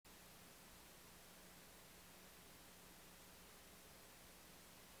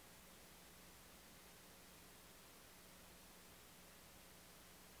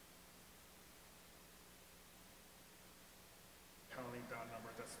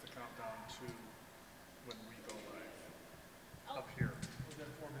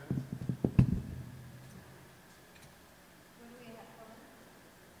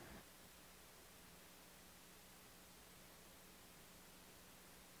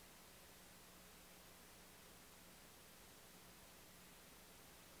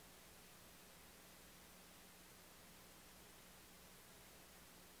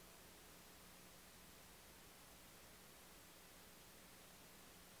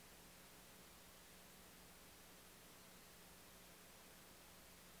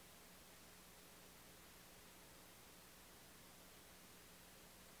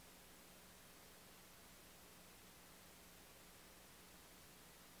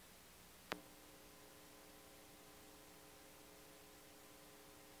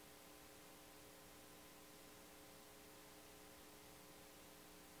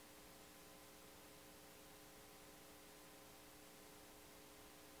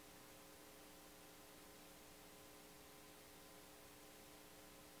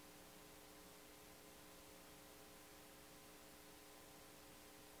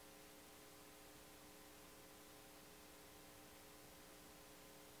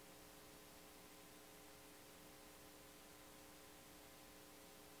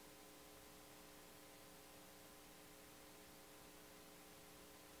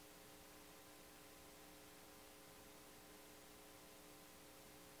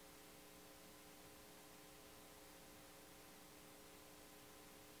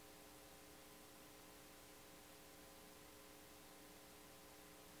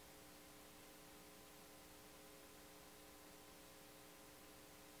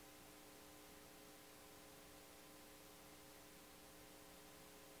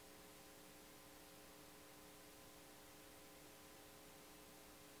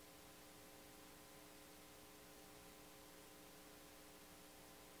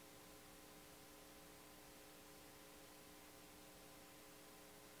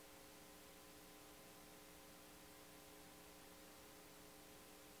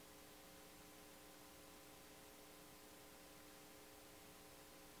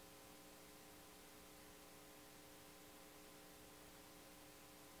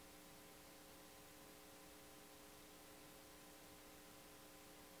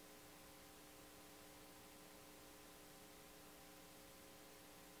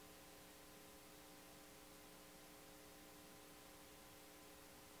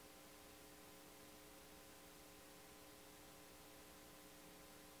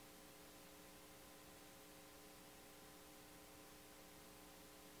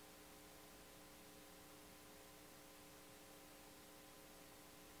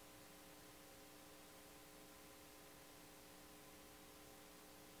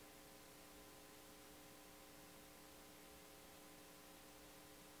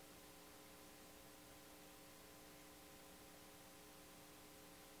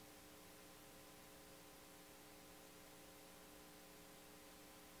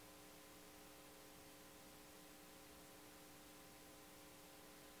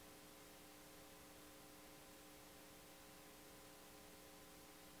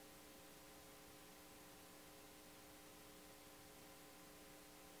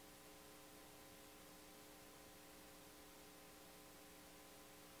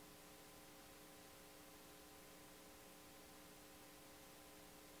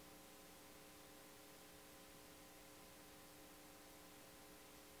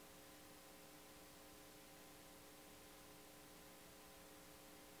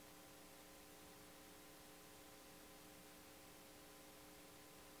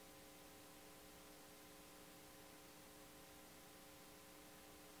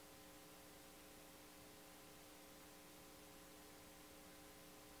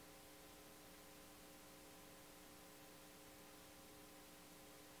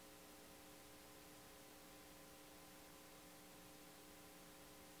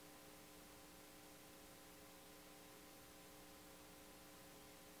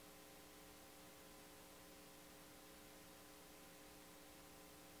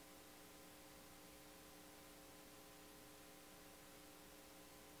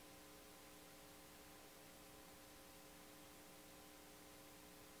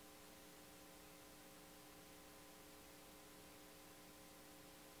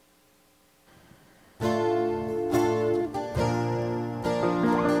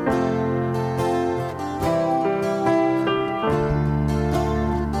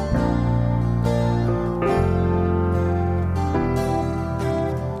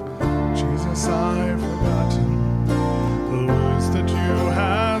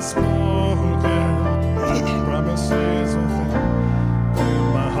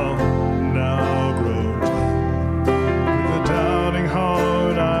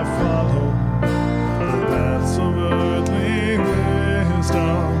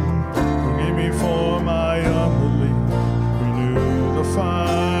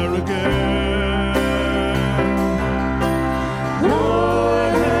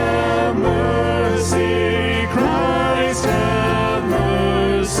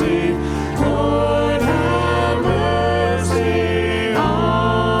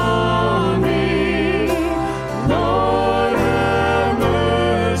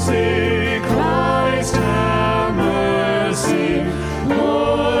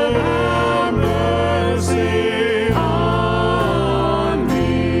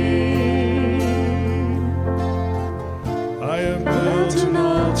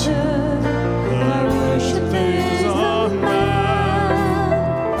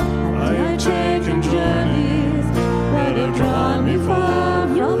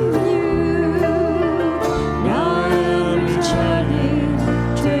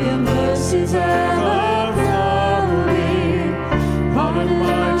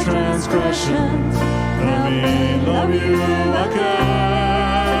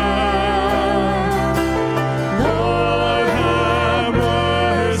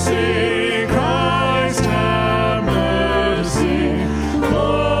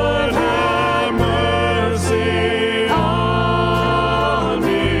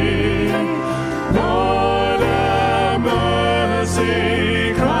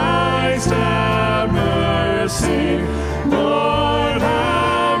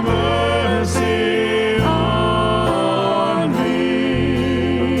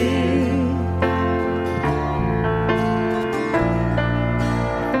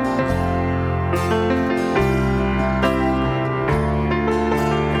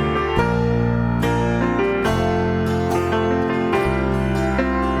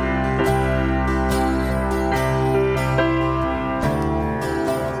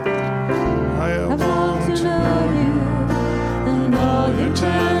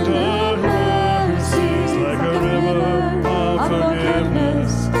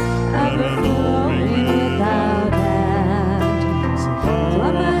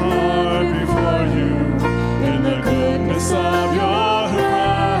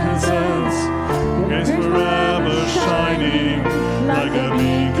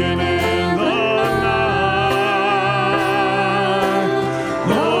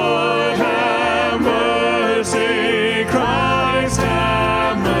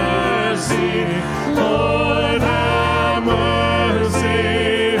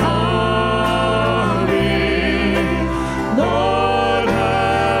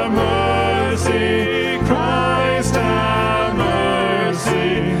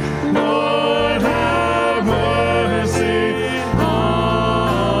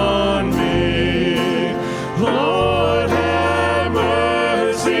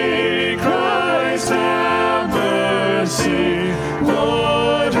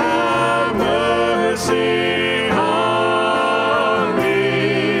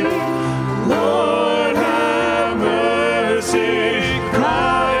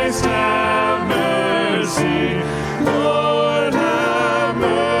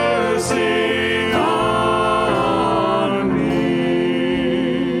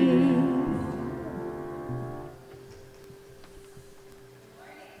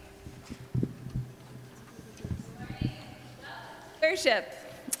worship.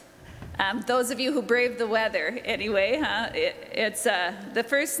 Those of you who brave the weather, anyway, huh? It's the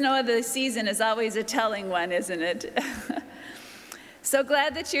first snow of the season is always a telling one, isn't it? So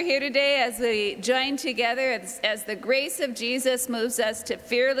glad that you're here today as we join together as the grace of Jesus moves us to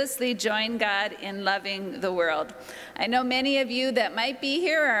fearlessly join God in loving the world. I know many of you that might be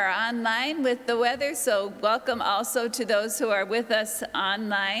here are online with the weather, so welcome also to those who are with us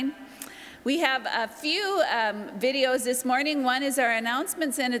online. We have a few videos this morning. One is our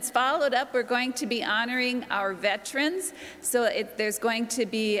announcements, and it's followed up. We're going to be honoring our veterans. So there's going to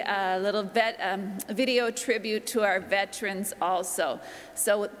be a little video tribute to our veterans also.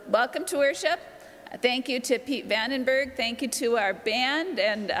 So welcome to worship. Thank you to Pete Vandenberg. Thank you to our band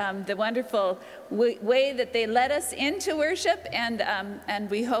and the wonderful way that they led us into worship. And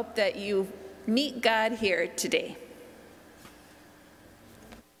we hope that you meet God here today.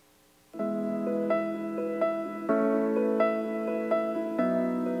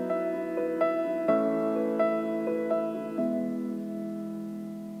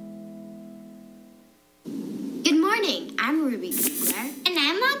 I'm Ruby Kugler. And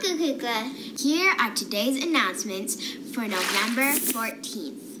I'm Maka Kugler. Here are today's announcements for November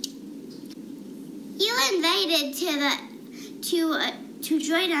 14th. You are invited to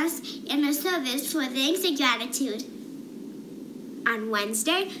join us in a service for thanks and gratitude. On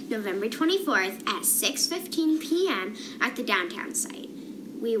Wednesday, November 24th at 6:15 p.m. at the downtown site.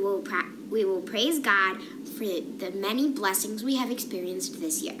 We will praise God for the many blessings we have experienced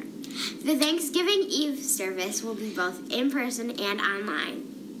this year. The Thanksgiving Eve service will be both in person and online.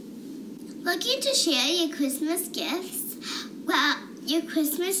 Looking to share your Christmas gifts? Well, your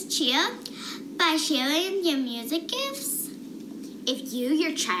Christmas cheer by sharing your music gifts? If you,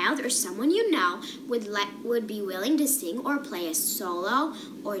 your child, or someone you know would be willing to sing or play a solo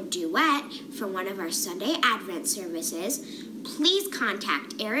or duet for one of our Sunday Advent services, please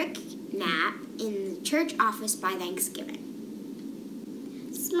contact Eric Knapp in the church office by Thanksgiving.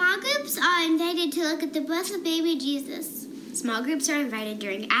 Small groups are invited to look at the birth of baby Jesus. Small groups are invited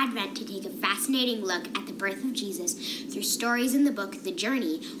during Advent to take a fascinating look at the birth of Jesus through stories in the book The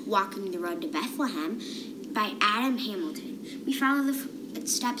Journey, Walking the Road to Bethlehem by Adam Hamilton. We follow the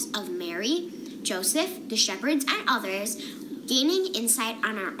footsteps of Mary, Joseph, the shepherds, and others, gaining insight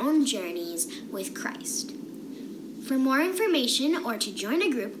on our own journeys with Christ. For more information or to join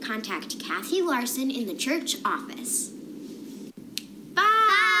a group, contact Kathy Larson in the church office.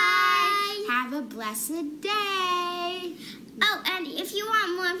 Bye! Have a blessed day! Oh, and if you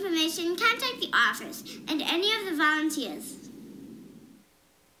want more information, contact the office and any of the volunteers.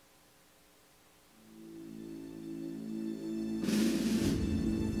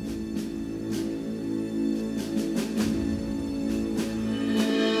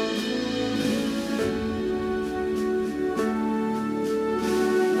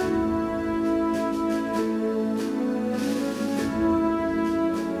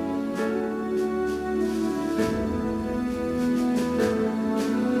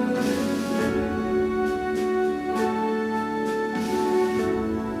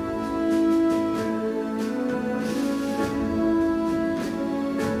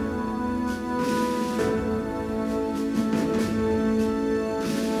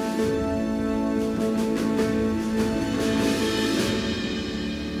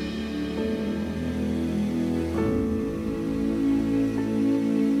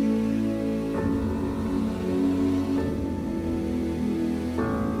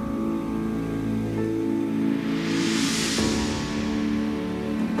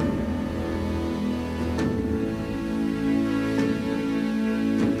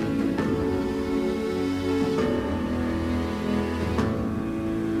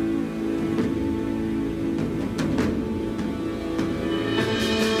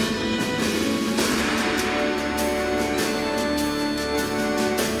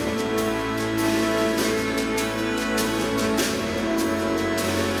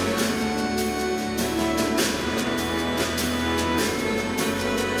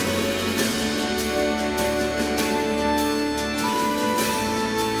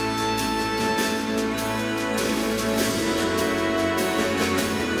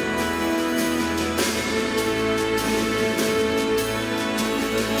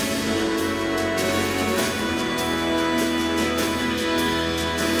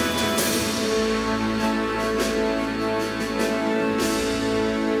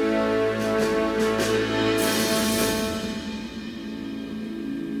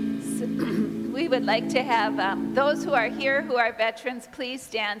 would like to have those who are here who are veterans, please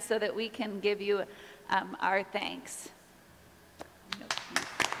stand so that we can give you our thanks.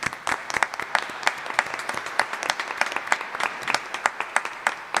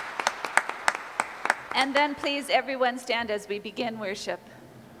 And then please, everyone stand as we begin worship.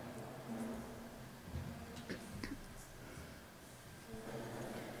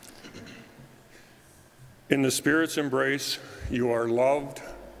 In the Spirit's embrace, you are loved,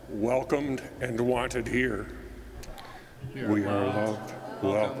 welcomed, and wanted here. We are loved,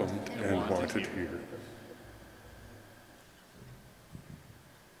 welcomed, and wanted here.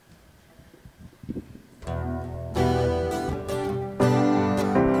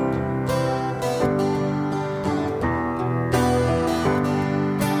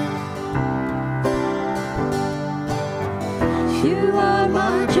 You are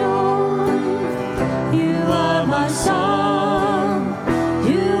my joy, you are my song,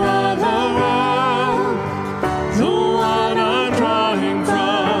 you are the one I'm drawing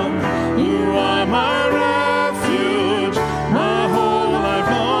from. You are my refuge, my whole life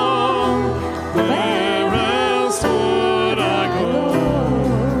long. Where else would I go?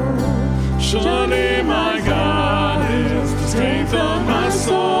 Surely my God is the strength of my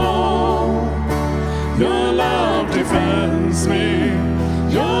soul. Your love defends me,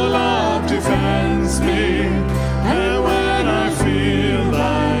 your love defends me, and when I feel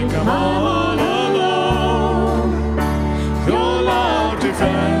like I'm all alone, your love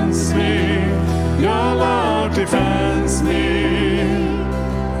defends me, your love defends me.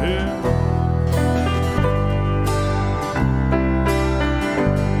 Yeah.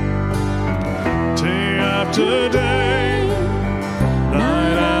 Day after day,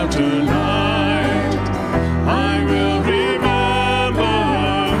 night after night, I will remember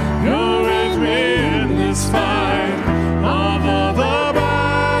you're with me in this fight. Although the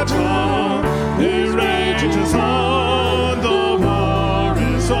battle it rages on, the war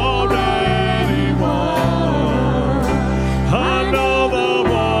is already won. I know the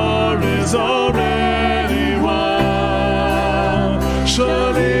war is already won.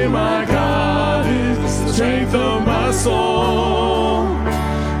 Surely my God is the strength of my soul.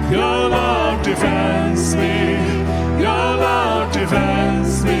 Your love defends me, your love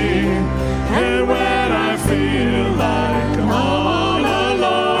defends me, and when I feel like I'm all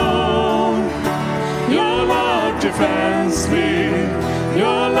alone, your love defends me,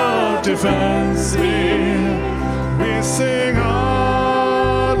 your love defends me. We sing hallelujah,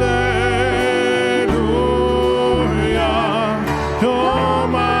 you're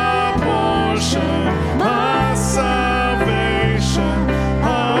my portion, my salvation.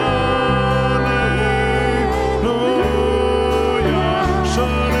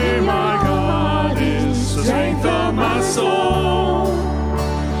 Surely my God is the strength of my soul.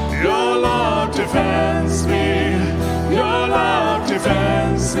 Your love defends me, your love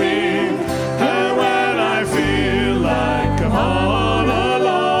defends me, and when I feel like I'm all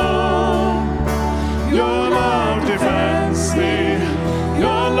alone, your love defends me,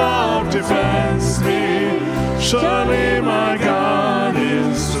 your love defends me. Surely my God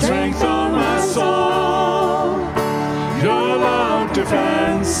is the strength of my soul. Your love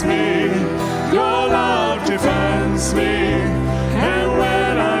defends me, your love defends me, and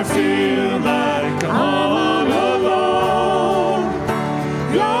when I feel like I'm all alone,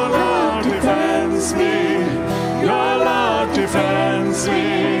 your love defends me, your love defends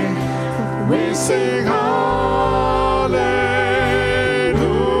me. We sing hallelujah,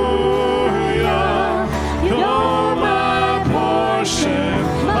 you're my portion,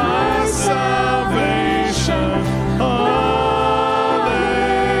 my salvation.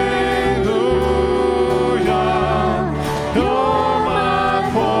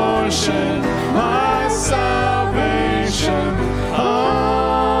 My salvation, hallelujah.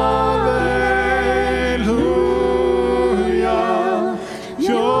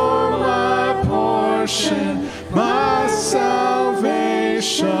 You're my portion, my salvation.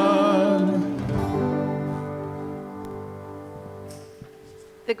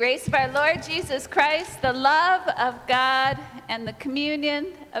 The grace of our Lord Jesus Christ, the love of God, and the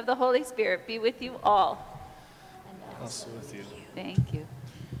communion of the Holy Spirit be with you all. Also with you. Thank you.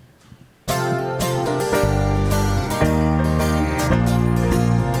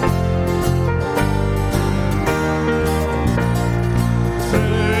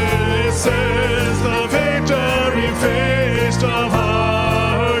 This is the victory feast of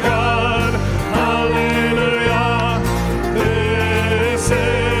our God. Hallelujah. This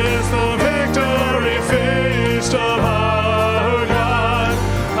is the victory feast of our God.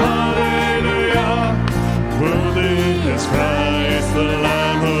 Hallelujah. Worthy is Christ, the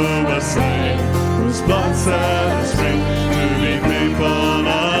Lamb who was slain, whose blood set us free to be people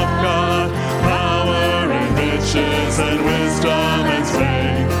of God. Power and riches and wisdom and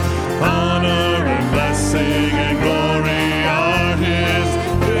strength, honor and blessing and glory are His.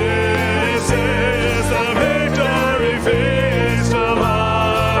 This is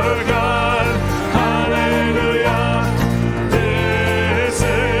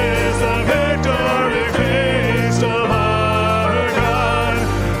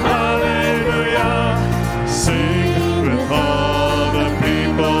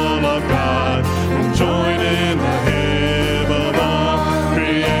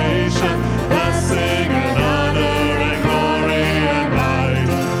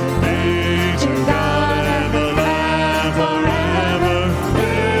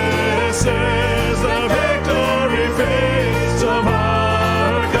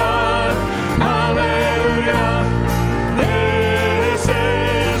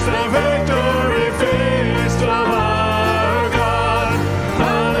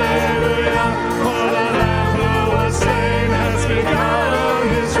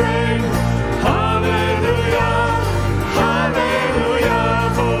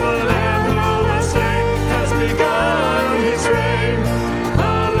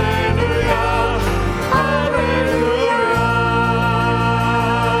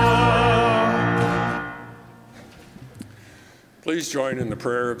join in the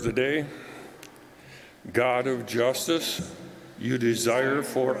prayer of the day. God of justice, you desire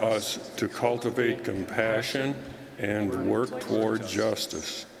for us to cultivate compassion and work toward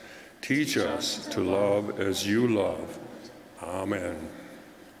justice. Teach us to love as you love. Amen.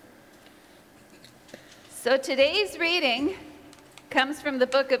 So today's reading comes from the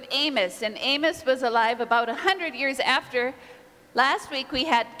book of Amos, and Amos was alive about 100 years after. Last week we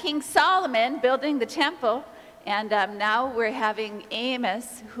had King Solomon building the temple, and now we're having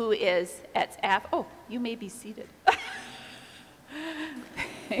Amos, who is at oh, you may be seated.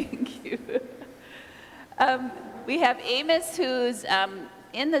 Thank you. We have Amos, who's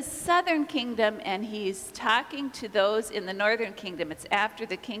in the southern kingdom, and he's talking to those in the northern kingdom. It's after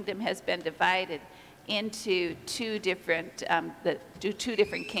the kingdom has been divided into two different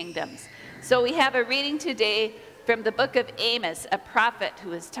kingdoms. So we have a reading today from the book of Amos, a prophet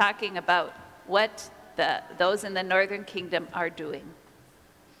who is talking about what those in the northern kingdom are doing.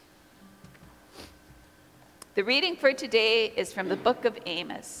 The reading for today is from the book of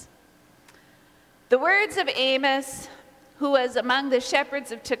Amos. The words of Amos, who was among the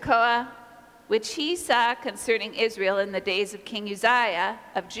shepherds of Tekoa, which he saw concerning Israel in the days of King Uzziah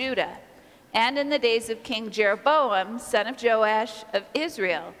of Judah, and in the days of King Jeroboam, son of Joash of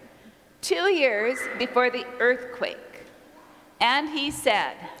Israel, 2 years before the earthquake. And he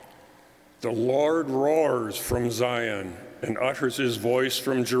said, The Lord roars from Zion and utters his voice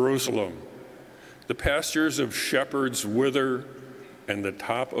from Jerusalem. The pastures of shepherds wither, and the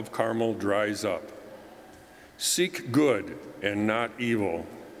top of Carmel dries up. Seek good and not evil,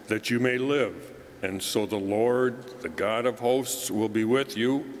 that you may live, and so the Lord, the God of hosts, will be with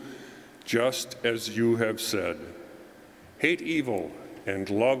you, just as you have said. Hate evil and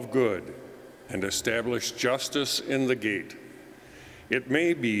love good, and establish justice in the gate. It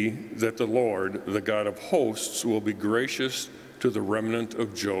may be that the Lord, the God of hosts, will be gracious to the remnant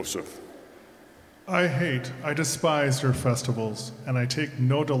of Joseph. I despise your festivals, and I take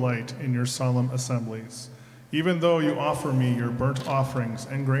no delight in your solemn assemblies. Even though you offer me your burnt offerings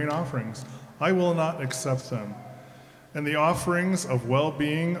and grain offerings, I will not accept them. And the offerings of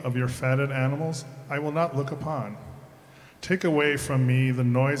well-being of your fatted animals, I will not look upon. Take away from me the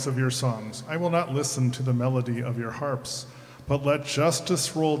noise of your songs. I will not listen to the melody of your harps, but let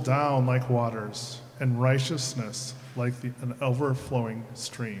justice roll down like waters, and righteousness like an overflowing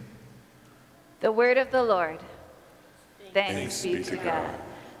stream. The word of the Lord. Thanks be to God.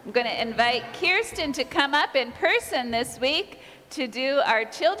 I'm going to invite Kirsten to come up in person this week to do our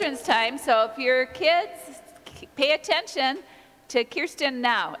children's time. So if you're kids, pay attention to Kirsten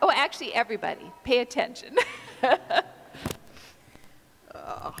now. Oh, actually, everybody, pay attention.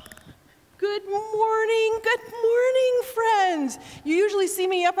 Good morning, friends. You usually see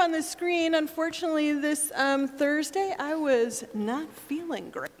me up on the screen. Unfortunately, this Thursday, I was not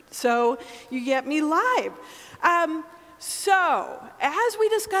feeling great. So you get me live. So, as we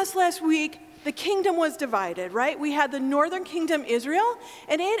discussed last week, the kingdom was divided, right? We had the northern kingdom, Israel,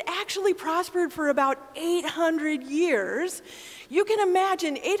 and it actually prospered for about 800 years. You can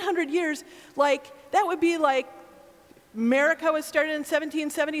imagine 800 years, that would be like America was started in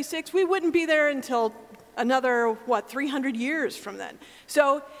 1776. We wouldn't be there until another, 300 years from then.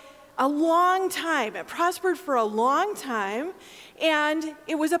 So a long time. It prospered for a long time, and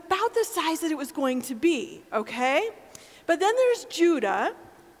it was about the size that it was going to be, okay? But then there's Judah,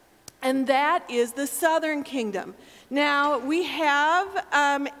 and that is the southern kingdom. Now, we have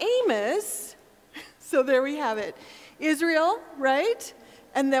Amos, so there we have it. Israel, right?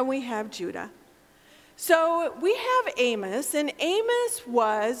 And then we have Judah. So we have Amos, and Amos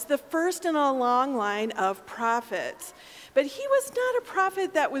was the first in a long line of prophets. But he was not a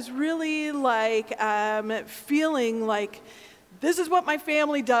prophet that was really feeling like, this is what my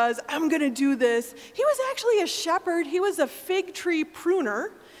family does, I'm going to do this. He was actually a shepherd. He was a fig tree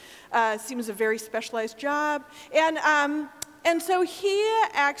pruner. Seems a very specialized job. And so he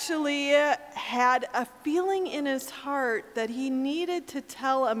actually had a feeling in his heart that he needed to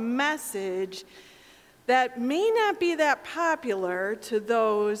tell a message that may not be that popular to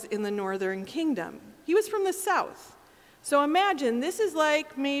those in the northern kingdom. He was from the south. So imagine, this is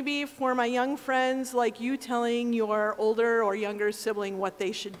like maybe for my young friends like you telling your older or younger sibling what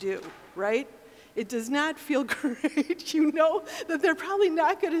they should do, right? It does not feel great. You know that they're probably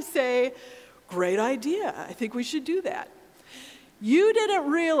not going to say, great idea, I think we should do that. You didn't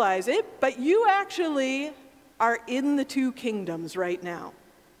realize it, but you actually are in the two kingdoms right now.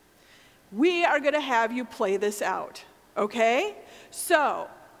 We are going to have you play this out, okay? So,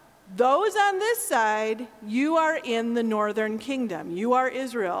 those on this side, you are in the northern kingdom. You are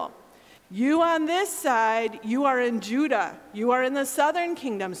Israel. You on this side, you are in Judah. You are in the southern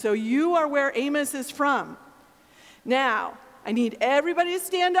kingdom, so you are where Amos is from. Now, I need everybody to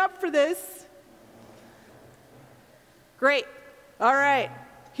stand up for this. Great. All right,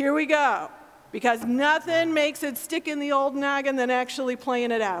 here we go. Because nothing makes it stick in the old noggin than actually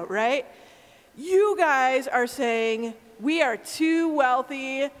playing it out, right? You guys are saying, we are too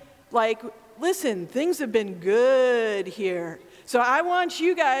wealthy. Like, listen, things have been good here. So I want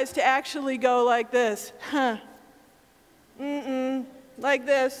you guys to actually go like this. Huh. Like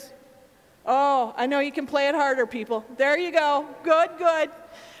this. Oh, I know you can play it harder, people. There you go. Good, good.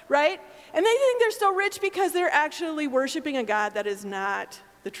 Right? And they think they're so rich because they're actually worshiping a God that is not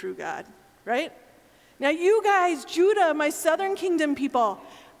the true God. Right? Now you guys, Judah, my southern kingdom people,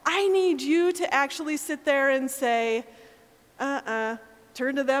 I need you to actually sit there and say,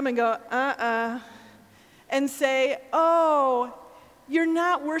 turn to them and go, and say, oh, you're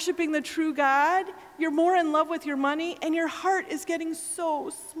not worshiping the true God. You're more in love with your money, and your heart is getting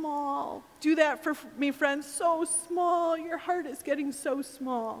so small. Do that for me, friends. So small. Your heart is getting so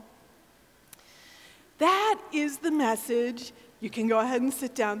small. That is the message. You can go ahead and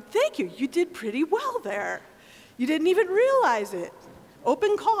sit down. Thank you. You did pretty well there. You didn't even realize it.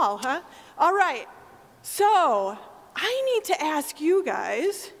 Open call, huh? All right. So I need to ask you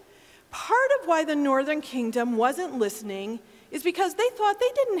guys, part of why the northern kingdom wasn't listening is because they thought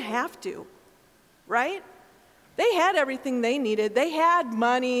they didn't have to, right? They had everything they needed. They had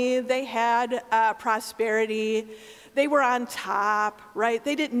money. They had prosperity. They were on top, right?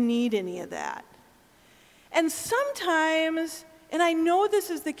 They didn't need any of that. And sometimes, and I know this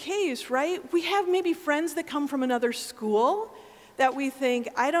is the case, right? We have maybe friends that come from another school that we think,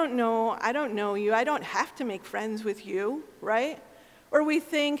 I don't know you. I don't have to make friends with you, right? Or we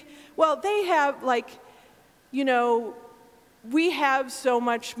think, well, they have we have so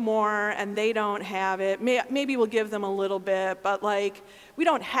much more and they don't have it. Maybe we'll give them a little bit, but we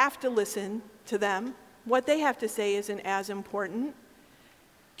don't have to listen to them. What they have to say isn't as important.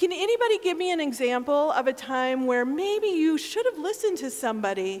 Can anybody give me an example of a time where maybe you should have listened to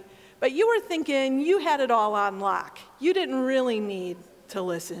somebody, but you were thinking you had it all on lock? You didn't really need to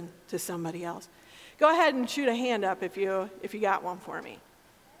listen to somebody else. Go ahead and shoot a hand up if you got one for me.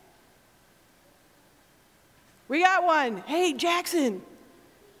 We got one. Hey, Jackson.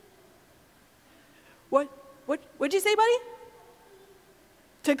 What'd you say, buddy?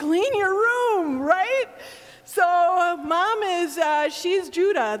 To clean your room, right? So mom is, she's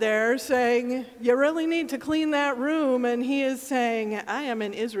Judah there saying, you really need to clean that room. And he is saying, I am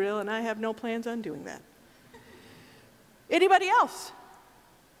in Israel and I have no plans on doing that. Anybody else?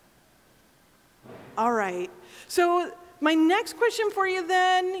 All right. So my next question for you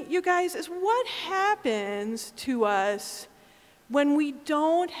then, you guys, is what happens to us when we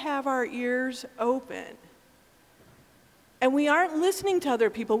don't have our ears open? And we aren't listening to other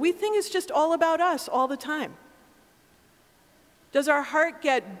people. We think it's just all about us all the time. Does our heart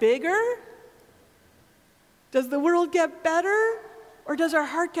get bigger? Does the world get better? Or does our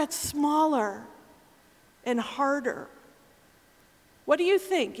heart get smaller and harder? What do you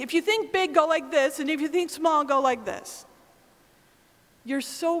think? If you think big, go like this, and if you think small, go like this. You're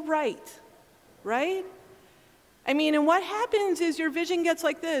so right, right? I mean, and what happens is your vision gets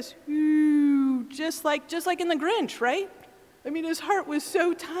like this, just like in the Grinch, right? I mean, his heart was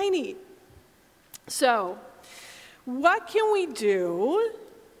so tiny. So, what can we do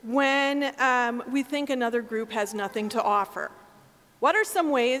when we think another group has nothing to offer? What are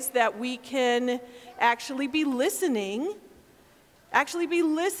some ways that we can actually be listening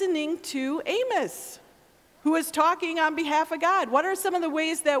to Amos, who is talking on behalf of God? What are some of the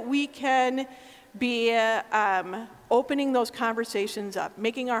ways that we can be opening those conversations up,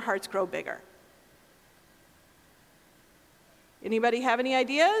 making our hearts grow bigger? Anybody have any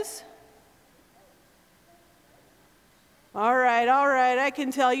ideas? All right, I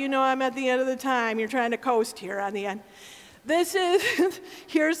can tell I'm at the end of the time. You're trying to coast here on the end.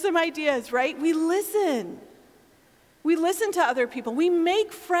 Here's some ideas, right? We listen. We listen to other people. We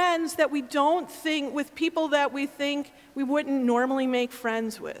make friends that we don't think, with people that we think we wouldn't normally make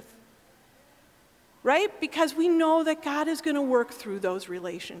friends with. Right? Because we know that God is going to work through those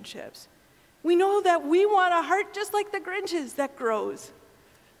relationships. We know that we want a heart just like the Grinch's that grows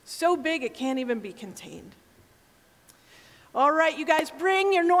so big it can't even be contained. All right, you guys,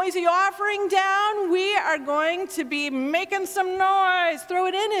 bring your noisy offering down. We are going to be making some noise. Throw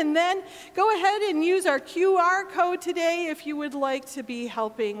it in, and then go ahead and use our QR code today if you would like to be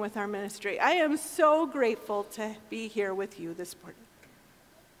helping with our ministry. I am so grateful to be here with you this morning.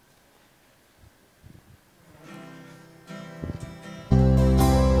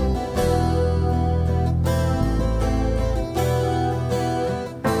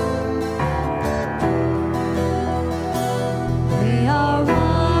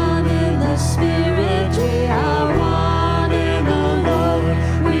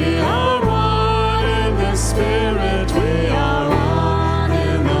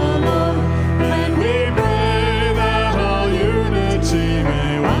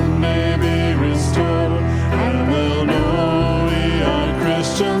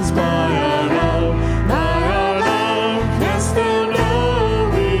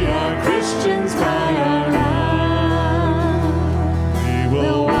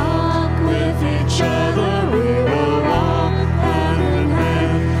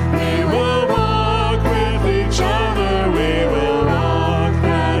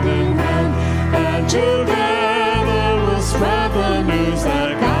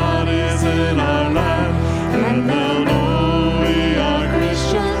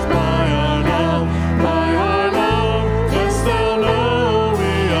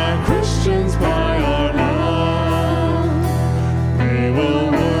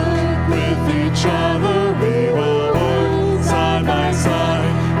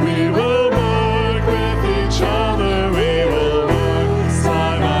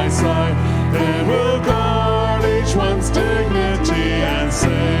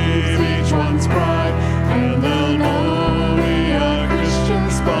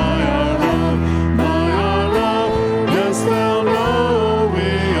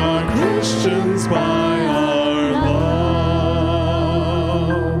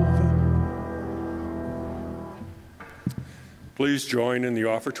 Please join in the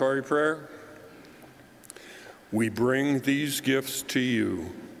offertory prayer. We bring these gifts to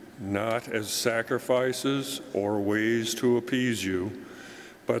you, not as sacrifices or ways to appease you,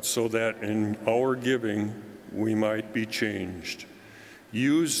 but so that in our giving we might be changed.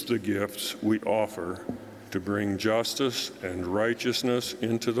 Use the gifts we offer to bring justice and righteousness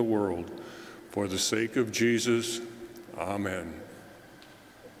into the world. For the sake of Jesus, amen.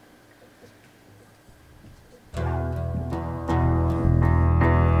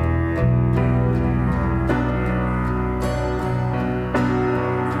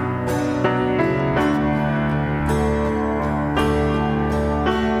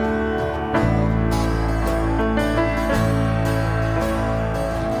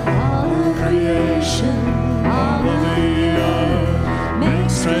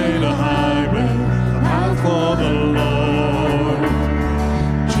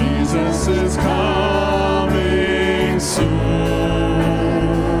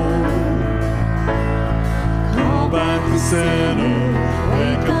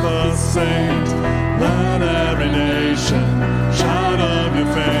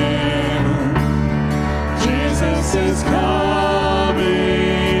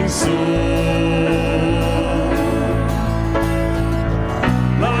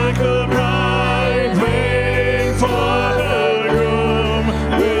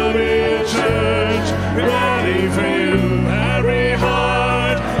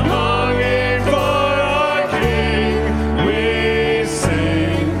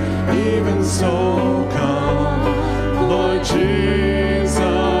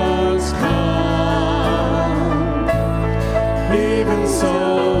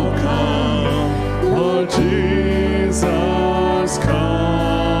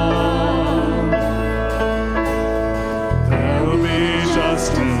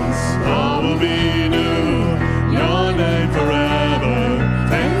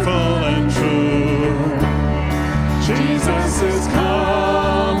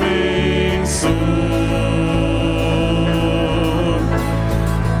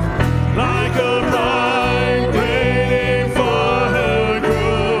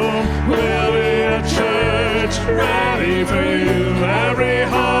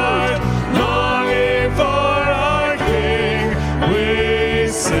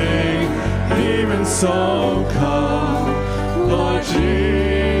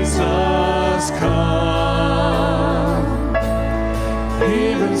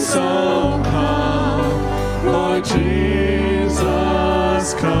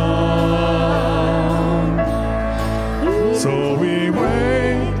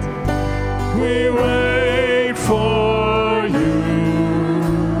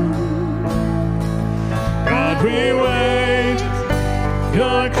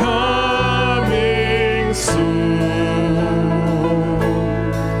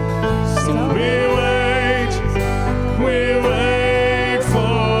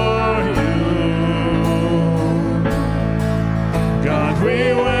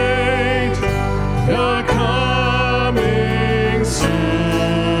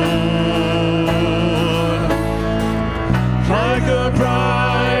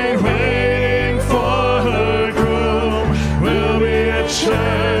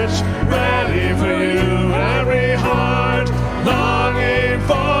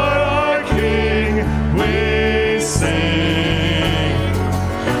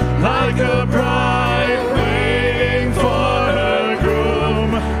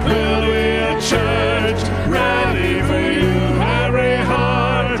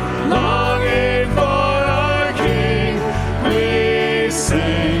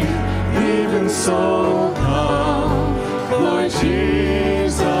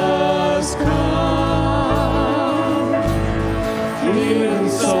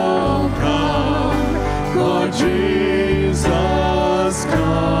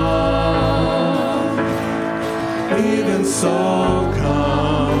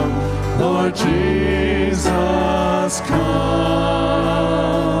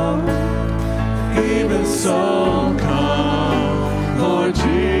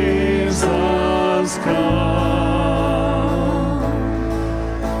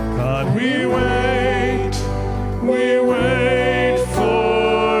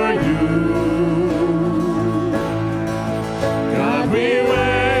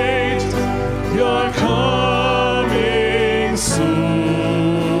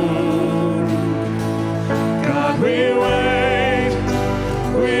 wait.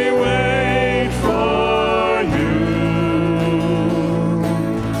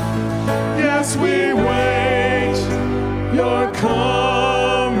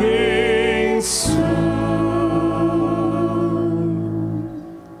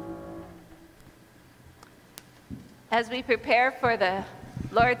 As we prepare for the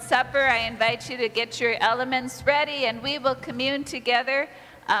Lord's Supper, I invite you to get your elements ready, and we will commune together.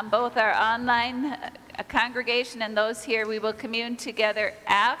 Both our online congregation and those here, we will commune together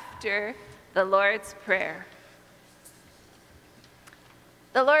after the Lord's Prayer.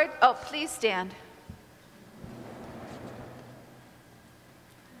 The Lord, oh, please stand.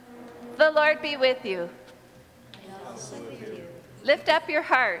 The Lord be with you. And also with you. Lift up your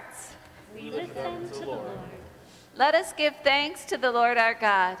hearts. We lift them to the Lord. Let us give thanks to the Lord our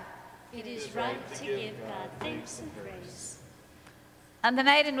God. It is right to give God thanks and praise. On the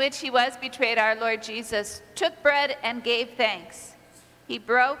night in which he was betrayed, our Lord Jesus took bread and gave thanks. He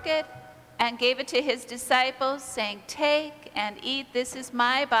broke it and gave it to his disciples, saying, "Take and eat. This is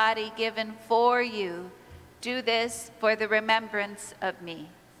my body given for you. Do this for the remembrance of me."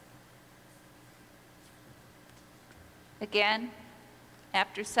 Again,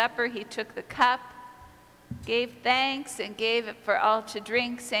 after supper, he took the cup, gave thanks, and gave it for all to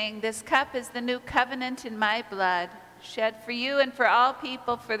drink, saying, "This cup is the new covenant in my blood, shed for you and for all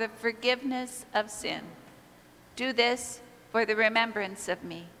people for the forgiveness of sin. Do this for the remembrance of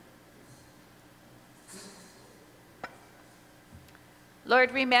me."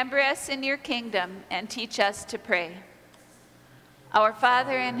 Lord, remember us in your kingdom and teach us to pray. Our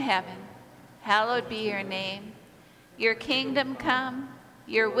Father in heaven, hallowed be your name. Your kingdom come,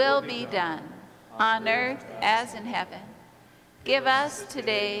 your will be done, on earth as in heaven. Give us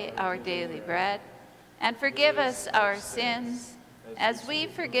today our daily bread, and forgive us our sins, as we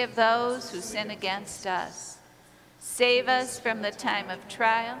forgive those who sin against us. Save us from the time of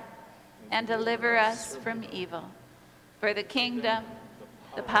trial, and deliver us from evil. For the kingdom,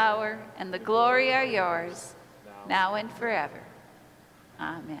 the power, and the glory are yours, now and forever.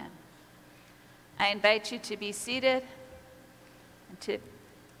 Amen. I invite you to be seated and to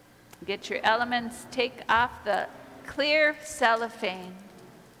get your elements. Take off the clear cellophane.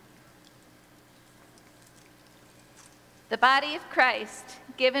 The body of Christ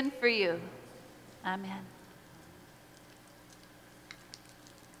given for you. Amen.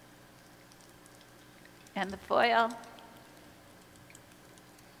 And the foil.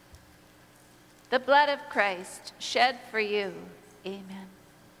 The blood of Christ shed for you. Amen.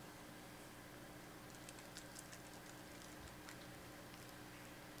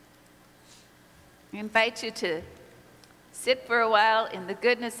 I invite you to sit for a while in the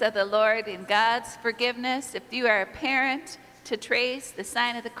goodness of the Lord, in God's forgiveness. If you are a parent, to trace the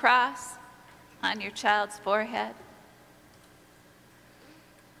sign of the cross on your child's forehead.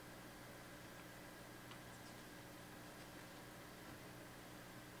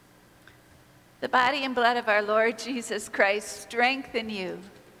 The body and blood of our Lord Jesus Christ strengthen you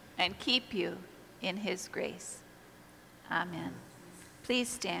and keep you in his grace. Amen. Please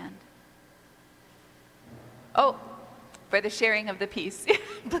stand. Oh, for the sharing of the peace.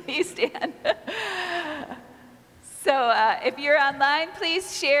 Please stand. So if you're online,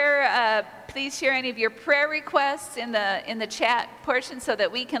 please share any of your prayer requests in the chat portion so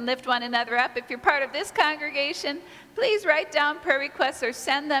that we can lift one another up. If you're part of this congregation, please write down prayer requests or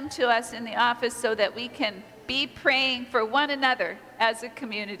send them to us in the office so that we can be praying for one another as a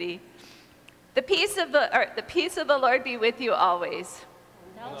community. The peace of the Lord be with you always.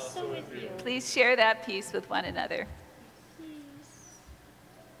 And also with you. Please share that peace with one another.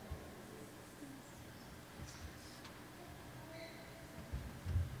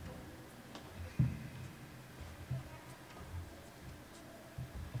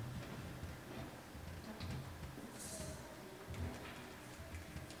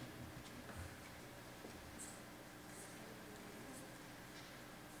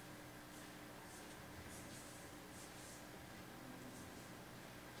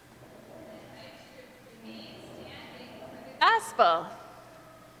 Gospel.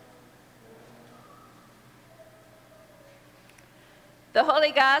 The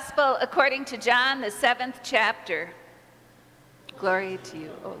Holy Gospel according to John, the 7th chapter. Glory to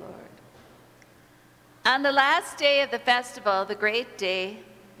you, O Lord. On the last day of the festival, the great day,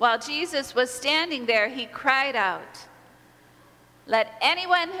 while Jesus was standing there, he cried out, "Let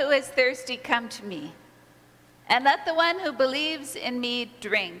anyone who is thirsty come to me, and let the one who believes in me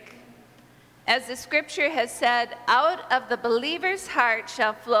drink. As the scripture has said, out of the believer's heart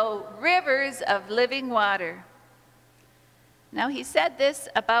shall flow rivers of living water." Now he said this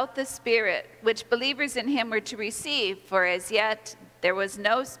about the Spirit, which believers in him were to receive, for as yet there was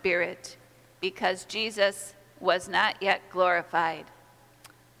no Spirit, because Jesus was not yet glorified.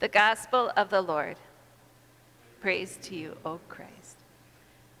 The Gospel of the Lord. Praise to you, O Christ.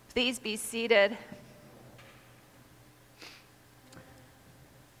 Please be seated.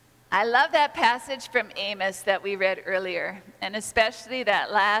 I love that passage from Amos that we read earlier, and especially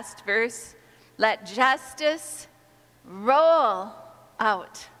that last verse, let justice roll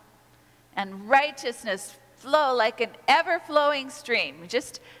out and righteousness flow like an ever-flowing stream.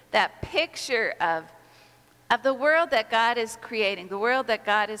 Just that picture of the world that God is creating, the world that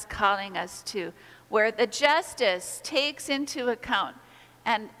God is calling us to, where the justice takes into account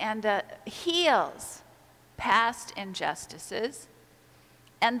and heals past injustices,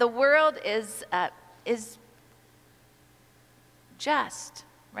 and the world is just,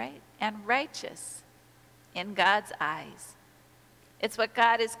 right, and righteous in God's eyes. It's what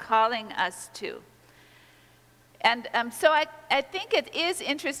God is calling us to. And so I think it is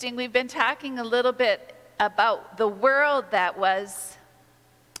interesting. We've been talking a little bit about the world that was,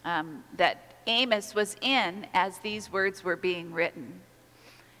 that Amos was in as these words were being written.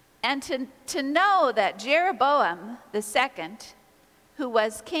 And to know that Jeroboam II, who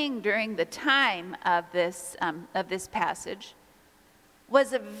was king during the time of this passage,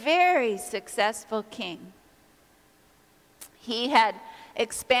 was a very successful king. He had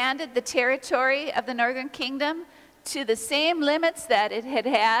expanded the territory of the northern kingdom to the same limits that it had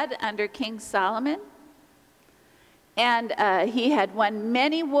had under King Solomon. And he had won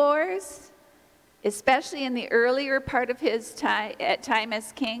many wars, especially in the earlier part of his time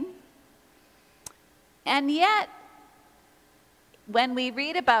as king. And yet, when we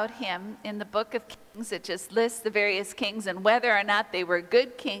read about him in the book of Kings, it just lists the various kings and whether or not they were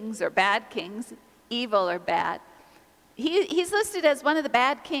good kings or bad kings, evil or bad. He's listed as one of the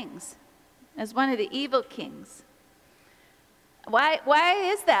bad kings, as one of the evil kings. Why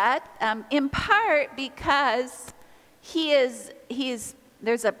is that? In part because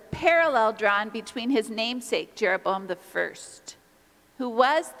there's a parallel drawn between his namesake, Jeroboam I, who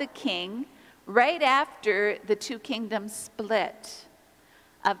was the king right after the two kingdoms split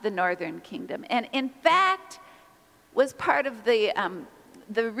of the northern kingdom. And in fact, was part of the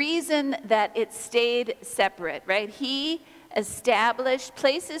reason that it stayed separate, right? He established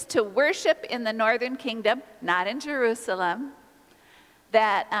places to worship in the northern kingdom, not in Jerusalem,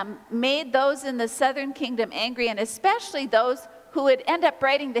 that made those in the southern kingdom angry, and especially those who would end up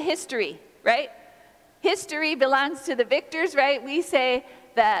writing the history, right? History belongs to the victors, right? We say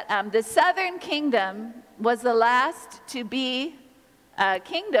that the southern kingdom was the last to be a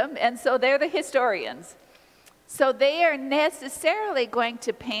kingdom, and so they're the historians. So they are necessarily going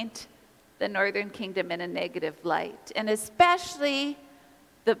to paint the northern kingdom in a negative light, and especially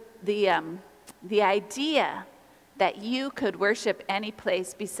the idea that you could worship any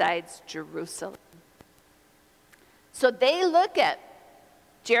place besides Jerusalem. So they look at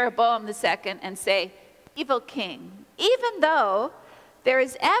Jeroboam II and say, evil king, even though there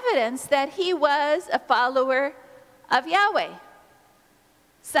is evidence that he was a follower of Yahweh.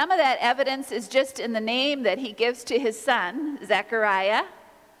 Some of that evidence is just in the name that he gives to his son, Zechariah,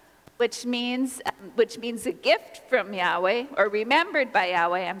 which means a gift from Yahweh, or remembered by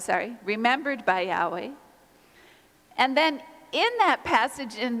Yahweh, remembered by Yahweh. And then in that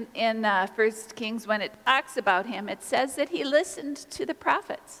passage in 1 Kings, when it talks about him, it says that he listened to the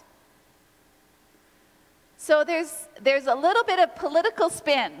prophets. So there's a little bit of political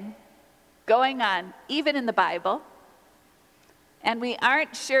spin going on, even in the Bible. And we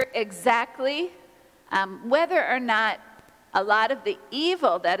aren't sure exactly whether or not a lot of the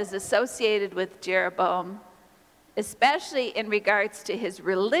evil that is associated with Jeroboam, especially in regards to his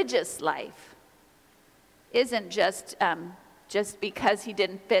religious life, isn't just because he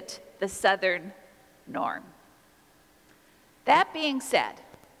didn't fit the southern norm. That being said,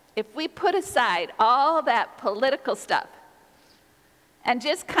 if we put aside all that political stuff and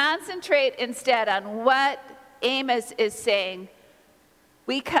just concentrate instead on what Amos is saying,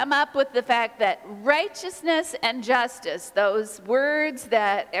 we come up with the fact that righteousness and justice, those words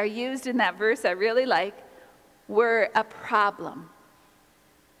that are used in that verse I really like, were a problem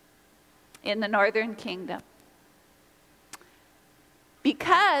in the northern kingdom.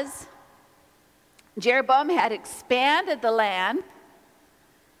 Because Jeroboam had expanded the land,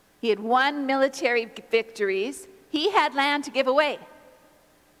 he had won military victories, he had land to give away.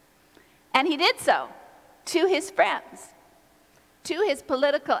 And he did so to his friends, to his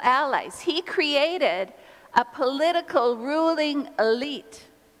political allies. He created a political ruling elite.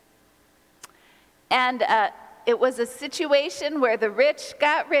 And it was a situation where the rich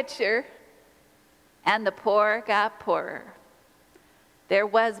got richer and the poor got poorer. There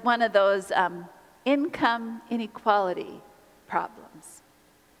was one of those income inequality problems.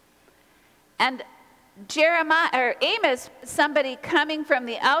 And Jeremiah or Amos, somebody coming from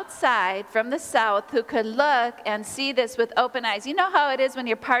the outside, from the south, who could look and see this with open eyes. You know how it is when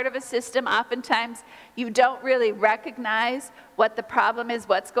you're part of a system, oftentimes you don't really recognize what the problem is,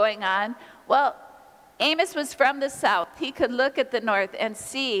 what's going on. Well, Amos was from the south. He could look at the north and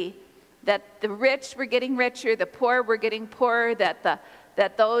see that the rich were getting richer, the poor were getting poorer,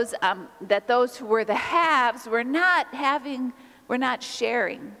 that those who were the haves were not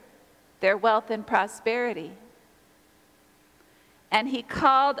sharing their wealth and prosperity. And he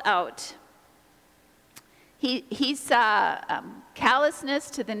called out. He saw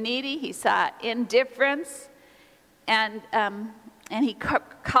callousness to the needy. He saw indifference, and he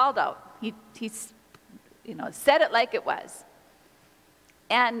called out. He said it like it was.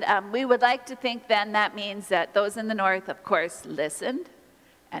 And we would like to think then that means that those in the north, of course, listened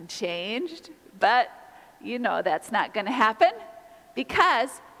and changed. But that's not going to happen.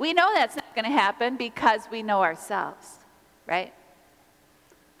 Because we know that's not going to happen because we know ourselves, right?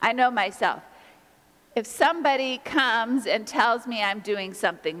 I know myself. If somebody comes and tells me I'm doing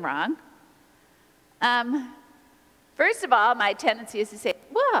something wrong, first of all, my tendency is to say,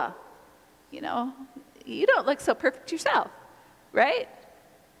 well, you don't look so perfect yourself, right?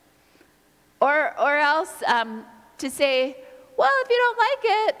 Or else to say, well, if you don't like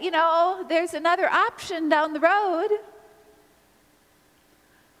it, there's another option down the road.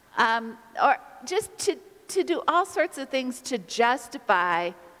 Or just to do all sorts of things to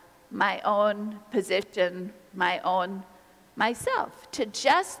justify my own position, myself, to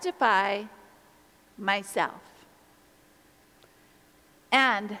justify myself.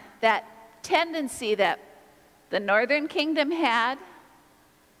 And that tendency that the northern kingdom had,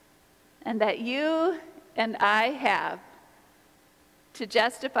 and that you and I have, to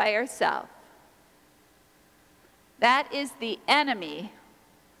justify ourselves, that is the enemy.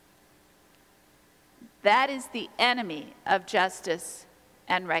 That is the enemy of justice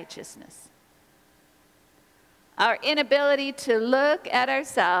and righteousness. Our inability to look at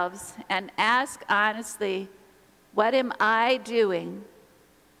ourselves and ask honestly, what am I doing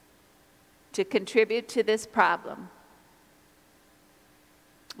to contribute to this problem?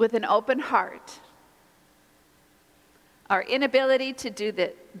 With an open heart. Our inability to do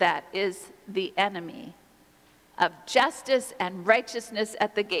that is the enemy of justice and righteousness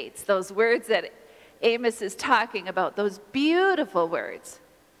at the gates. Those words that Amos is talking about, those beautiful words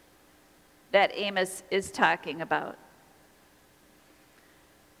that Amos is talking about.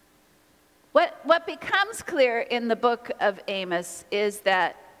 What becomes clear in the book of Amos is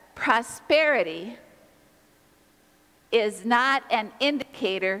that prosperity is not an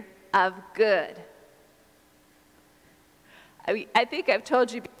indicator of good. I think I've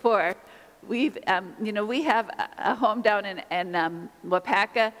told you before, we have a home down in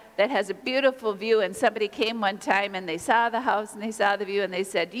Wapaka that has a beautiful view, and somebody came one time and they saw the house and they saw the view and they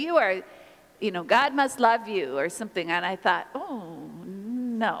said, God must love you or something. And I thought, oh,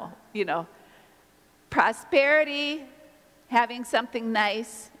 no, prosperity, having something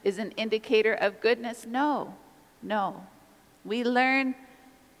nice is an indicator of goodness. No. We learn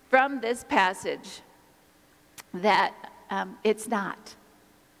from this passage that it's not.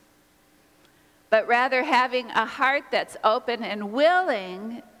 But rather having a heart that's open and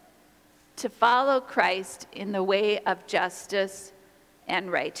willing to follow Christ in the way of justice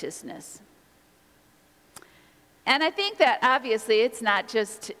and righteousness. And I think that obviously it's not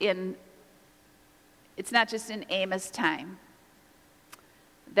just in Amos' time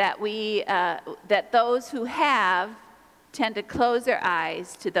that those who have tend to close their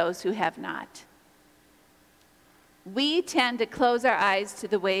eyes to those who have not. We tend to close our eyes to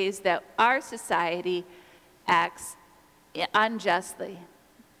the ways that our society acts unjustly.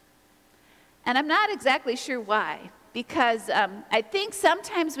 And I'm not exactly sure why, because I think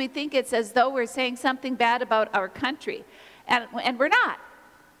sometimes we think it's as though we're saying something bad about our country, and we're not.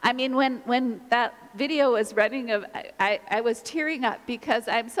 I mean, when that video was running, I was tearing up because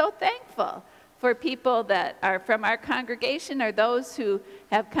I'm so thankful for people that are from our congregation or those who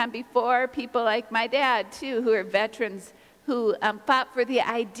have come before, people like my dad, too, who are veterans who fought for the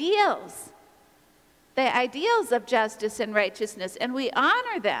ideals of justice and righteousness, and we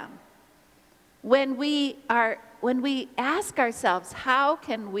honor them when we ask ourselves, how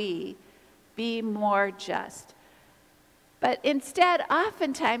can we be more just? But instead,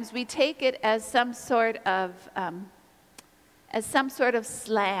 oftentimes, we take it as some sort of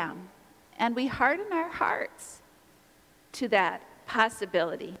slam. And we harden our hearts to that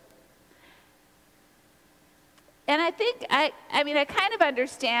possibility. And I think, I kind of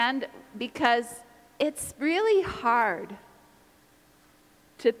understand, because it's really hard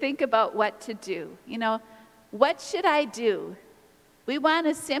to think about what to do. You know, what should I do? We want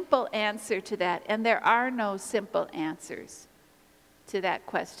a simple answer to that, and there are no simple answers to that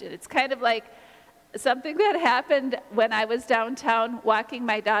question. It's kind of like something that happened when I was downtown walking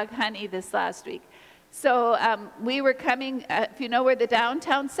my dog Honey this last week. So we were coming, if you know where the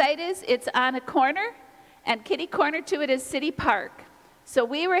downtown site is, it's on a corner, and kitty corner to it is City Park. So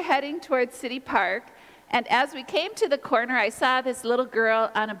we were heading towards City Park, and as we came to the corner, I saw this little girl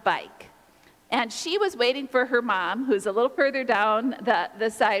on a bike. And she was waiting for her mom, who's a little further down the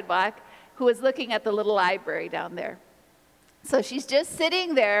sidewalk, who was looking at the little library down there. So she's just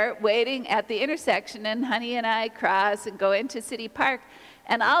sitting there waiting at the intersection, and Honey and I cross and go into City Park.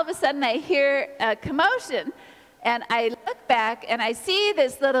 And all of a sudden I hear a commotion, and I look back and I see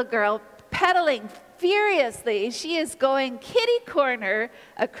this little girl pedaling furiously. She is going kitty corner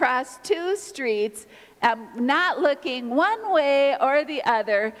across 2 streets, not looking one way or the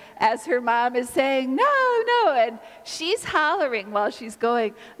other as her mom is saying, no, no, and she's hollering while she's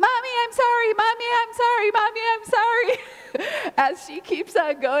going, Mommy, I'm sorry, Mommy, I'm sorry, Mommy, I'm sorry, as she keeps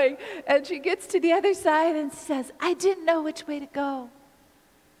on going. And she gets to the other side and says, I didn't know which way to go,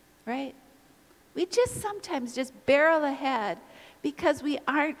 right? We just sometimes just barrel ahead because we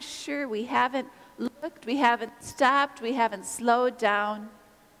aren't sure. We haven't looked, we haven't stopped, we haven't slowed down.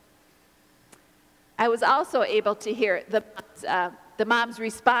 I was also able to hear the mom's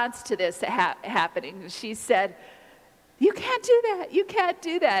response to this happening. She said, you can't do that, you can't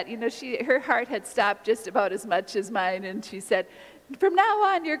do that. You know, her heart had stopped just about as much as mine, and she said, from now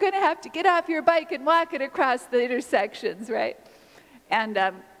on, you're going to have to get off your bike and walk it across the intersections, right? And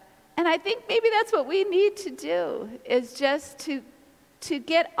I think maybe that's what we need to do, is just to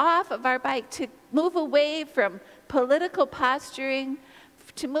get off of our bike, to move away from political posturing,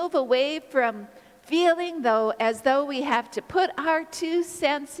 to move away from feeling as though we have to put our 2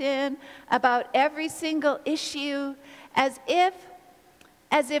 cents in about every single issue, as if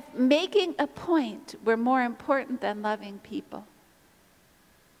making a point were more important than loving people.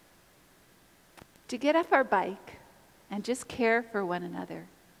 To get off our bike and just care for one another,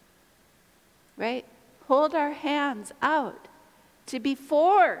 right? Hold our hands out to be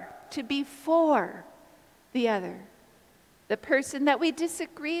for the other, the person that we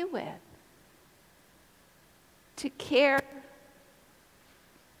disagree with. To care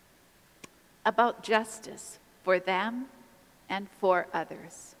about justice for them and for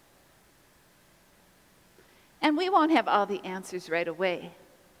others. And we won't have all the answers right away,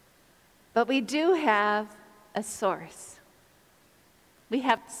 but we do have a source. We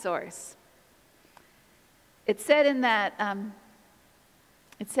have a source. It said in that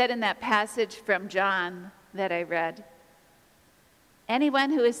passage from John that I read,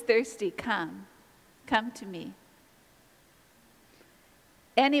 anyone who is thirsty, come to me.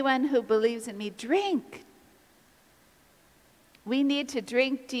 Anyone who believes in me, drink. We need to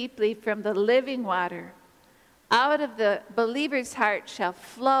drink deeply from the living water. Out of the believer's heart shall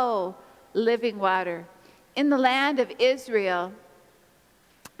flow living water. In the land of Israel,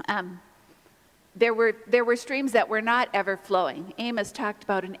 there were streams that were not ever-flowing. Amos talked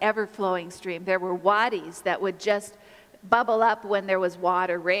about an ever-flowing stream. There were wadis that would just bubble up when there was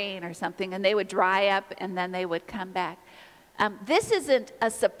water, rain or something, and they would dry up and then they would come back. This isn't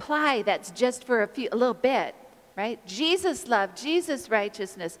a supply that's just for a little bit, right? Jesus' love, Jesus'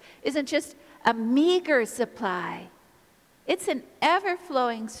 righteousness isn't just a meager supply. It's an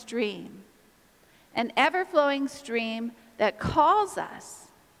ever-flowing stream that calls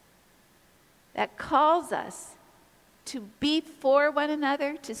us to be for one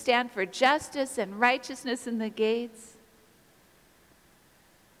another, to stand for justice and righteousness in the gates,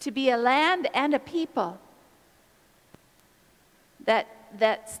 to be a land and a people that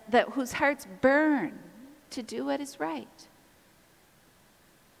whose hearts burn to do what is right.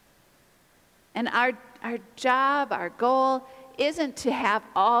 And our job, our goal, isn't to have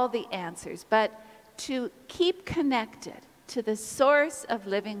all the answers, but to keep connected to the source of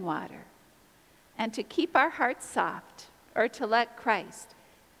living water and to keep our hearts soft, or to let Christ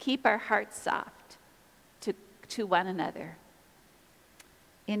keep our hearts soft to one another.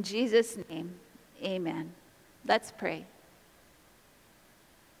 In Jesus' name, amen. Let's pray.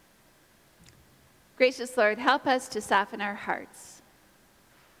 Gracious Lord, help us to soften our hearts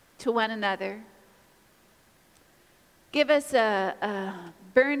to one another. Give us a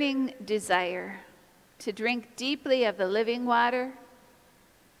burning desire to drink deeply of the living water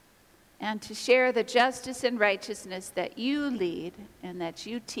and to share the justice and righteousness that you lead and that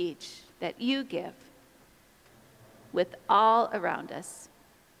you teach, that you give with all around us.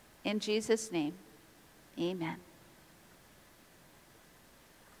 In Jesus' name, amen.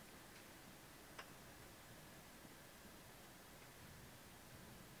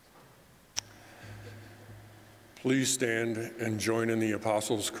 Please stand and join in the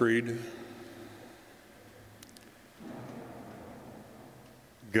Apostles' Creed.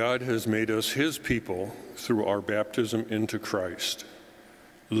 God has made us his people through our baptism into Christ.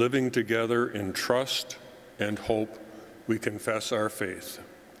 Living together in trust and hope, we confess our faith.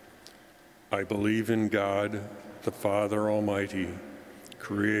 I believe in God, the Father Almighty,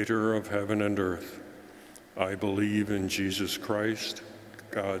 creator of heaven and earth. I believe in Jesus Christ,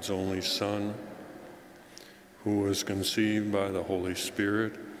 God's only Son, who was conceived by the Holy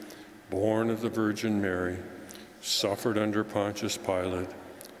Spirit, born of the Virgin Mary, suffered under Pontius Pilate,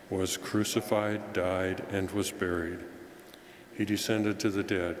 was crucified, died, and was buried. He descended to the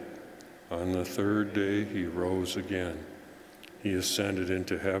dead. On the third day he rose again. He ascended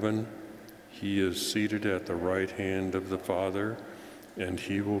into heaven. He is seated at the right hand of the Father, and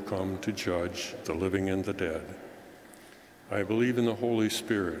he will come to judge the living and the dead. I believe in the Holy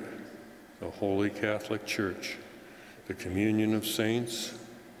Spirit, the Holy Catholic Church, the communion of saints,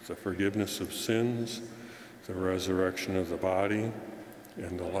 the forgiveness of sins, the resurrection of the body,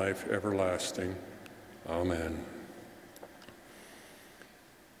 and the life everlasting. Amen.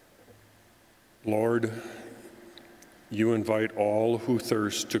 Lord, you invite all who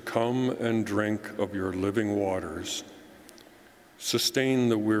thirst to come and drink of your living waters. Sustain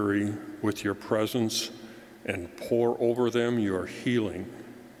the weary with your presence and pour over them your healing,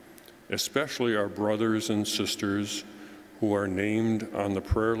 especially our brothers and sisters who are named on the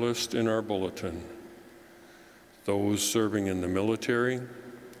prayer list in our bulletin. Those serving in the military,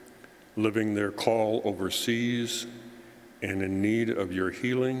 living their call overseas, and in need of your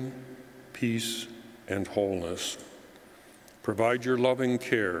healing, peace, and wholeness. Provide your loving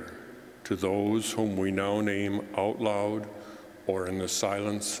care to those whom we now name out loud or in the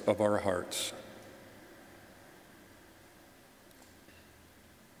silence of our hearts.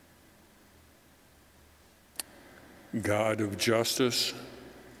 God of justice,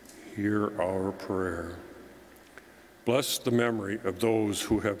 hear our prayer. Bless the memory of those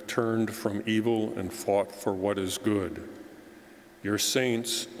who have turned from evil and fought for what is good, your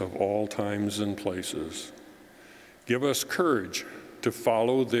saints of all times and places. Give us courage to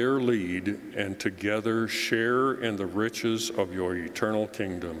follow their lead and together share in the riches of your eternal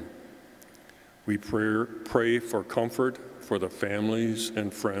kingdom. We pray for comfort for the families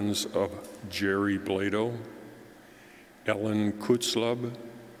and friends of Jerry Blado, Ellen Kutzlub,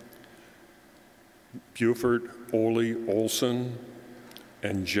 Buford Ole Olson,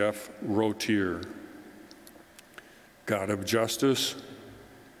 and Jeff Rotier. God of justice,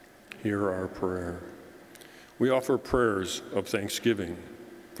 hear our prayer. We offer prayers of thanksgiving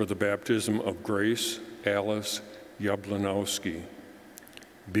for the baptism of Grace Alice Jablanowski.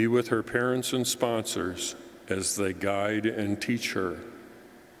 Be with her parents and sponsors as they guide and teach her.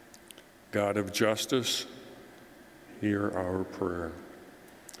 God of justice, hear our prayer.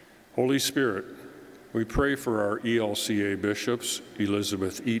 Holy Spirit, we pray for our ELCA bishops,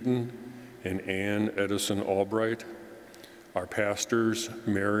 Elizabeth Eaton and Ann Edison Albright, our pastors,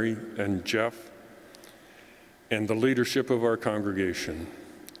 Mary and Jeff, and the leadership of our congregation.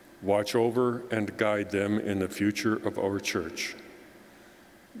 Watch over and guide them in the future of our church.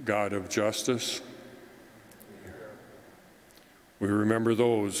 God of justice, we remember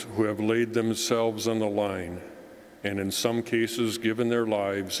those who have laid themselves on the line and in some cases given their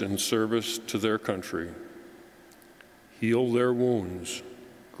lives in service to their country. Heal their wounds,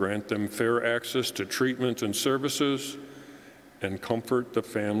 grant them fair access to treatment and services, and comfort the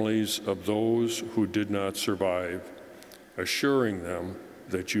families of those who did not survive, assuring them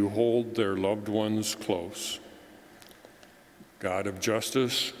that you hold their loved ones close. God of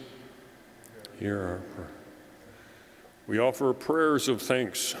justice, hear our prayer. We offer prayers of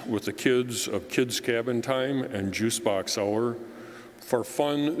thanks with the kids of Kids Cabin Time and Juice Box Hour for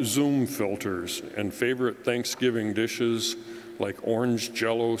fun Zoom filters and favorite Thanksgiving dishes like orange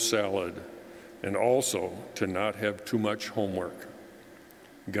Jell-O salad, and also to not have too much homework.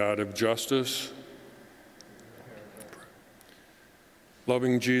 God of justice,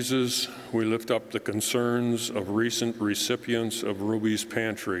 loving Jesus, we lift up the concerns of recent recipients of Ruby's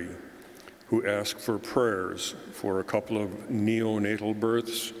Pantry who ask for prayers for a couple of neonatal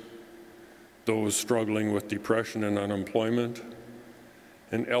births, those struggling with depression and unemployment,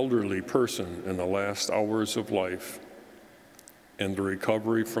 an elderly person in the last hours of life, and the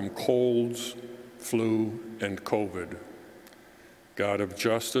recovery from colds, flu, and COVID. God of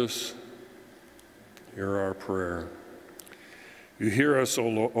justice, hear our prayer. You hear us,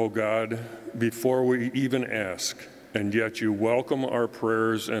 O God, before we even ask, and yet you welcome our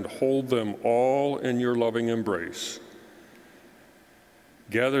prayers and hold them all in your loving embrace.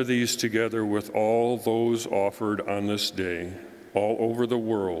 Gather these together with all those offered on this day, all over the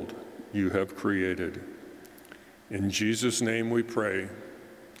world you have created. In Jesus' name we pray.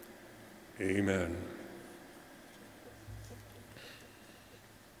 Amen.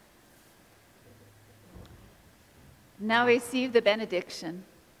 Now receive the benediction.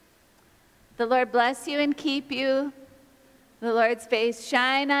 The Lord bless you and keep you. The Lord's face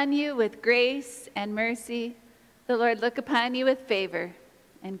shine on you with grace and mercy. The Lord look upon you with favor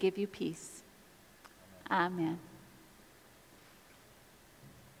and give you peace. Amen.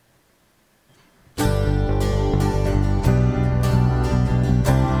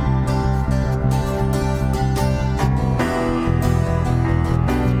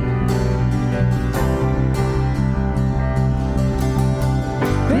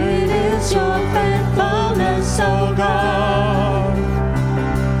 Your faithfulness, O God.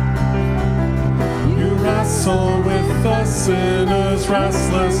 You wrestle with the sinner's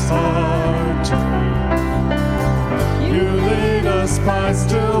restless heart. You lead us by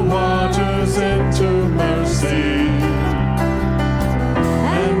still waters into mercy,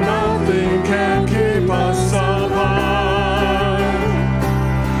 and nothing can keep us apart.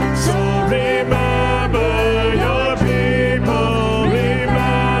 So remember your people,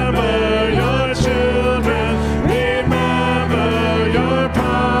 remember your children, remember your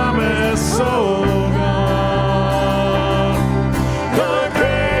promise, oh God. Your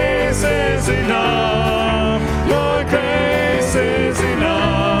grace is enough, your grace is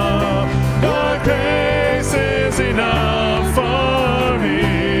enough, your grace is enough for me.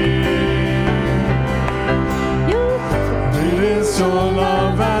 It is your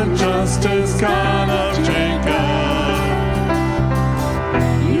love and justice, God of Jacob.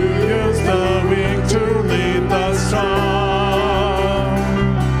 You use the weak to lead the strong.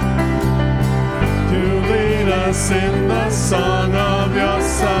 You lead us in the song of your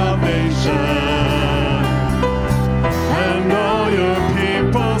salvation, and all your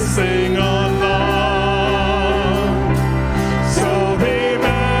people sing along. So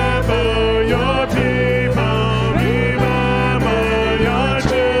remember your people, remember your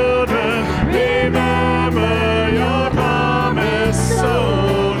children, remember your promise,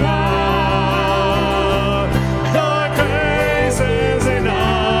 oh God. Your grace is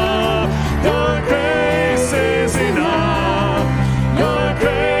enough, your grace is enough, your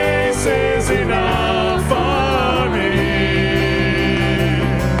grace is enough for me.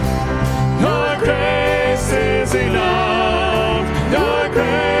 Your grace is enough, your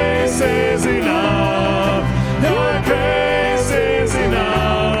grace is enough, your grace is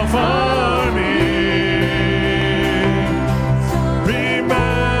enough for me.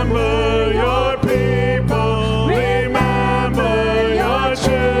 Remember your people, remember your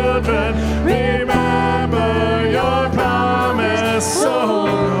children, remember your promise, oh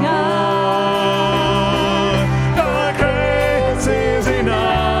God. Your grace is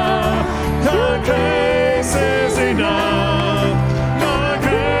enough, your grace is enough, your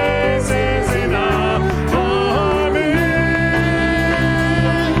grace is enough for me.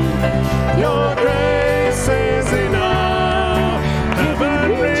 Your grace is enough, heaven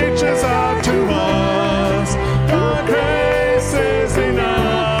reaches out to us. Your grace is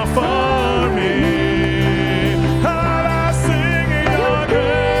enough for me. And I sing, your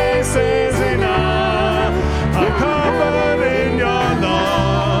grace is enough, I'm covered in your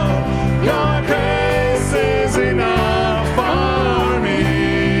love. Your grace is enough for me,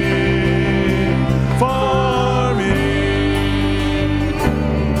 for me.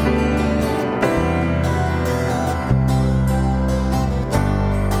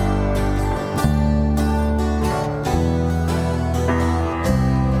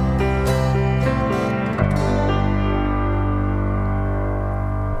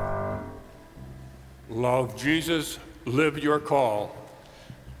 Love Jesus, live your call.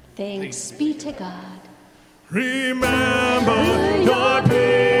 Thanks be to God. Remember your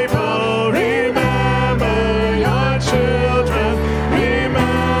people.